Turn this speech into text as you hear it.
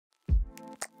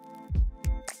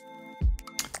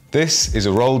This is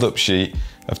a rolled up sheet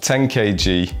of 10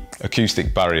 kg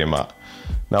acoustic barrier mat.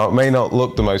 Now it may not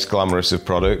look the most glamorous of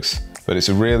products, but it's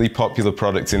a really popular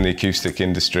product in the acoustic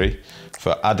industry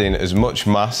for adding as much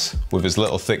mass with as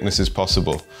little thickness as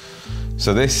possible.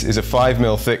 So this is a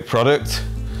 5mm thick product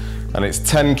and it's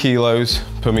 10 kilos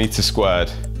per metre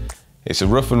squared. It's a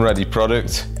rough and ready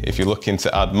product if you're looking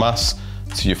to add mass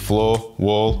to your floor,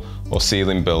 wall or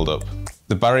ceiling build-up.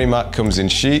 The barrier mat comes in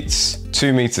sheets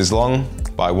 2 meters long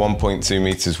by 1.2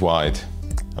 meters wide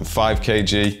and 5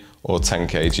 kg or 10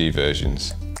 kg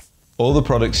versions. All the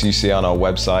products you see on our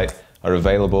website are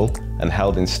available and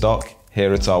held in stock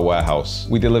here at our warehouse.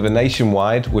 We deliver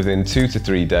nationwide within 2 to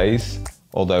 3 days,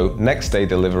 although next day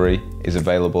delivery is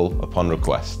available upon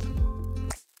request.